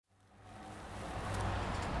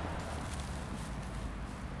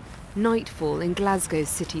Nightfall in Glasgow's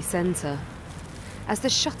city centre. As the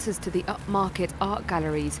shutters to the upmarket art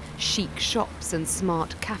galleries, chic shops and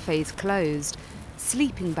smart cafes closed,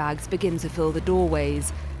 sleeping bags begin to fill the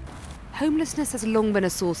doorways. Homelessness has long been a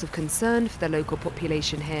source of concern for the local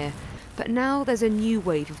population here, but now there's a new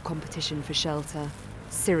wave of competition for shelter.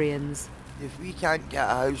 Syrians. If we can't get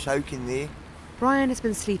a house, how can they? Brian has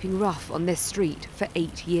been sleeping rough on this street for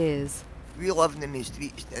 8 years. We're living in the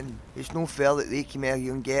streets and it's no fair that they come out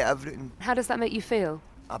here and get everything. How does that make you feel?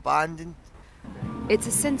 Abandoned. It's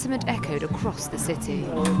a sentiment echoed across the city.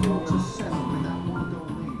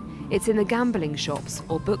 It's in the gambling shops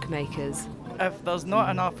or bookmakers. If there's not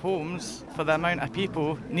enough homes for the amount of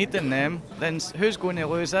people needing them, then who's going to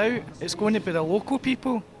lose out? It's going to be the local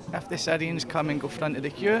people. If the Syrians come and go front of the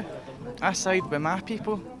queue, I side with my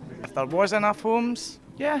people. If there was enough homes,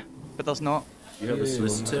 yeah, but there's not. You have a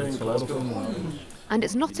solicitor in Glasgow. And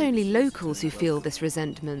it's not only locals who feel this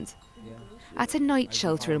resentment. At a night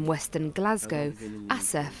shelter in western Glasgow,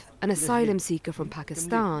 Asif, an asylum seeker from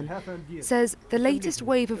Pakistan, says the latest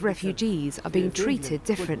wave of refugees are being treated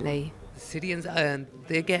differently. Syrians,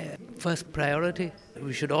 they get first priority.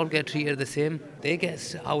 We should all get treated the same. They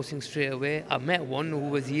get housing straight away. I met one who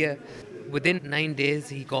was here. Within 9 days,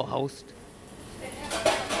 he got housed.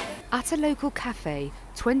 At a local cafe,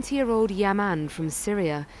 20-year-old Yaman from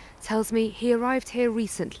Syria tells me he arrived here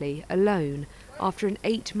recently, alone, after an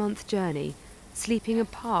 8-month journey, sleeping in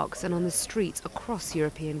parks and on the streets across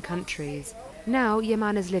European countries. Now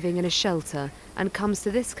Yaman is living in a shelter and comes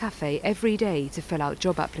to this cafe every day to fill out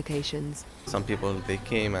job applications. Some people, they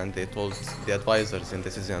came and they told the advisors in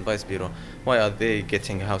the Citizen Advice Bureau, why are they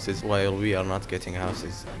getting houses while we are not getting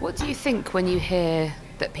houses? What do you think when you hear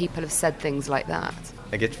that people have said things like that?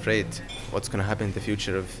 I get afraid what's going to happen in the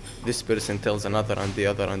future if this person tells another and the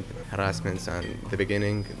other, and harassments and the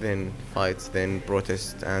beginning, then fights, then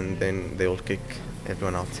protest, and then they will kick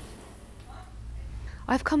everyone out.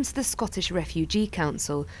 I've come to the Scottish Refugee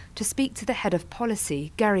Council to speak to the head of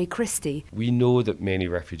policy, Gary Christie. We know that many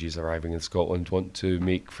refugees arriving in Scotland want to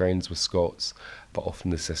make friends with Scots, but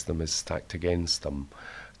often the system is stacked against them.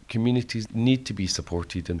 Communities need to be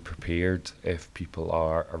supported and prepared if people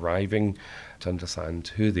are arriving, to understand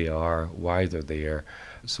who they are, why they're there,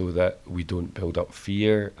 so that we don't build up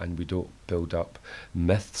fear and we don't build up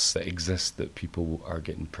myths that exist that people are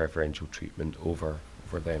getting preferential treatment over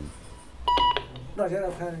them.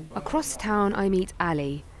 Across town I meet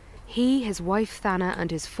Ali. He, his wife Thana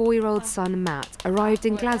and his 4-year-old son Matt arrived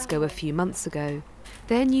in Glasgow a few months ago.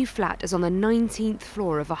 Their new flat is on the 19th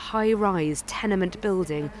floor of a high-rise tenement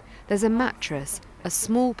building. There's a mattress, a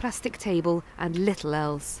small plastic table and little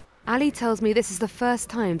else. Ali tells me this is the first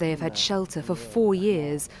time they have had shelter for 4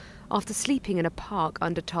 years, after sleeping in a park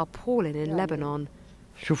under tarpaulin in Lebanon.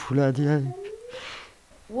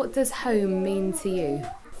 What does home mean to you?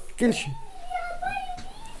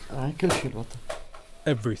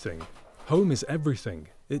 Everything. Home is everything.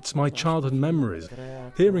 It's my childhood memories.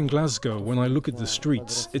 Here in Glasgow, when I look at the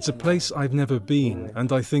streets, it's a place I've never been,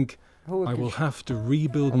 and I think, I will have to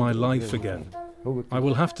rebuild my life again. I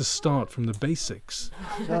will have to start from the basics.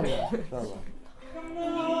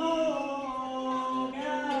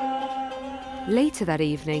 Later that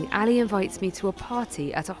evening, Ali invites me to a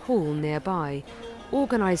party at a hall nearby,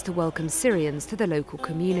 organised to welcome Syrians to the local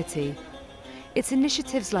community. It's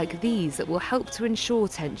initiatives like these that will help to ensure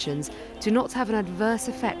tensions do not have an adverse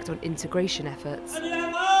effect on integration efforts.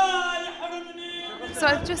 So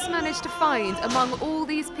I've just managed to find among all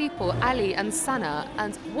these people Ali and Sana,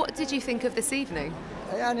 and what did you think of this evening?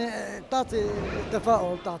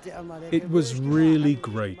 It was really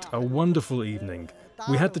great, a wonderful evening.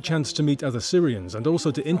 We had the chance to meet other Syrians and also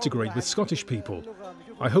to integrate with Scottish people.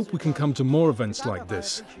 I hope we can come to more events like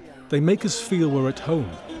this. They make us feel we're at home.